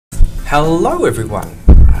Hello everyone!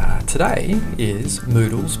 Today is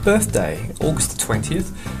Moodle's birthday, August the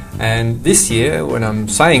 20th, and this year, when I'm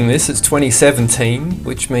saying this, it's 2017,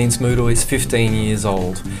 which means Moodle is 15 years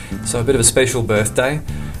old. So a bit of a special birthday.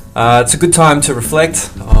 It's a good time to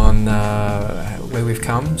reflect on where we've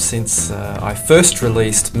come since I first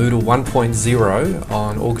released Moodle 1.0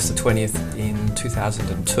 on August the 20th in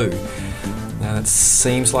 2002. Now that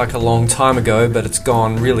seems like a long time ago, but it's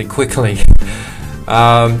gone really quickly.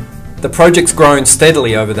 The project's grown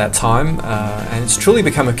steadily over that time, and it's truly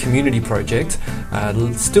become a community project,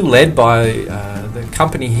 still led by the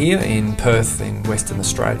company here in Perth in Western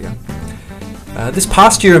Australia. This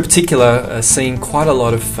past year in particular has seen quite a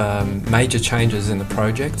lot of major changes in the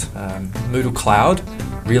project. Moodle Cloud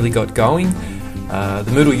really got going. The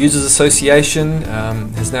Moodle Users Association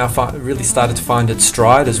has now really started to find its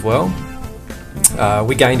stride as well.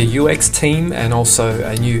 We gained a UX team and also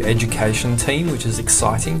a new education team, which is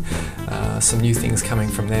exciting. Some new things coming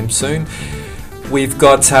from them soon. We've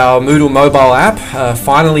got our Moodle mobile app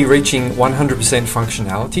finally reaching 100%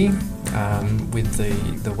 functionality with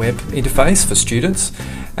the web interface for students,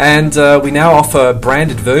 and we now offer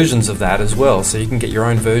branded versions of that as well, so you can get your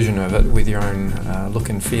own version of it with your own look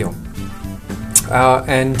and feel.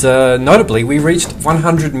 Notably, we reached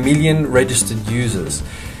 100 million registered users.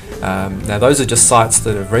 Now those are just sites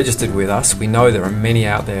that have registered with us. We know there are many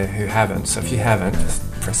out there who haven't, so if you haven't, just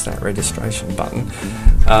press that registration button,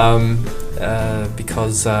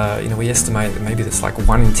 because we estimate that maybe that's like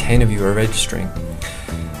 1 in 10 of you are registering.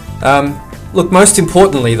 Look, most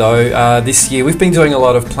importantly though, this year we've been doing a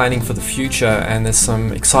lot of planning for the future, and there's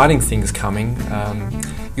some exciting things coming.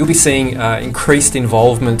 You'll be seeing increased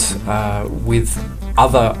involvement with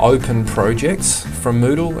other open projects from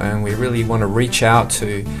Moodle, and we really want to reach out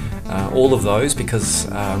to all of those because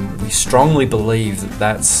we strongly believe that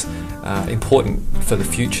that's important for the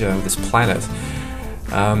future of this planet.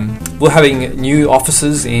 We're having new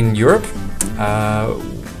offices in Europe.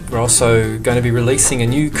 We're also going to be releasing a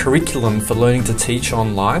new curriculum for learning to teach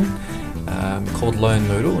online called Learn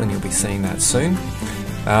Moodle, and you'll be seeing that soon.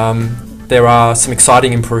 There are some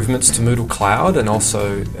exciting improvements to Moodle Cloud and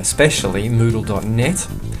also especially Moodle.net.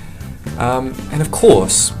 And of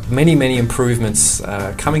course, many improvements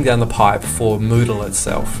coming down the pipe for Moodle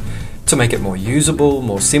itself to make it more usable,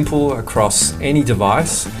 more simple across any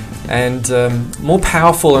device, and more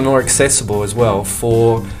powerful and more accessible as well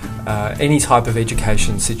for any type of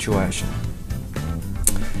education situation.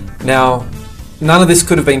 Now, none of this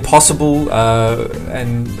could have been possible,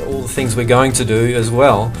 and all the things we're going to do as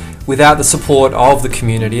well, without the support of the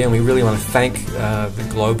community, and we really want to thank the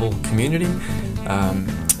global community,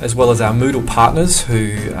 as well as our Moodle partners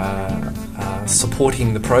who are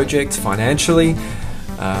supporting the project financially,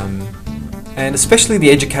 and especially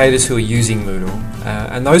the educators who are using Moodle,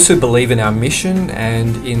 and those who believe in our mission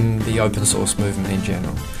and in the open source movement in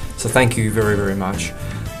general. So thank you very much.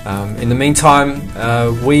 In the meantime,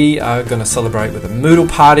 we are going to celebrate with a Moodle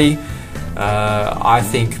party. I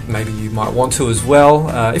think maybe you might want to as well.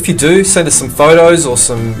 If you do, send us some photos or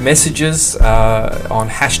some messages on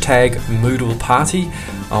hashtag Moodle Party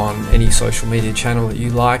on any social media channel that you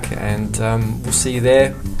like, and we'll see you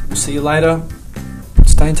there. We'll see you later.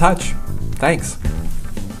 Stay in touch. Thanks.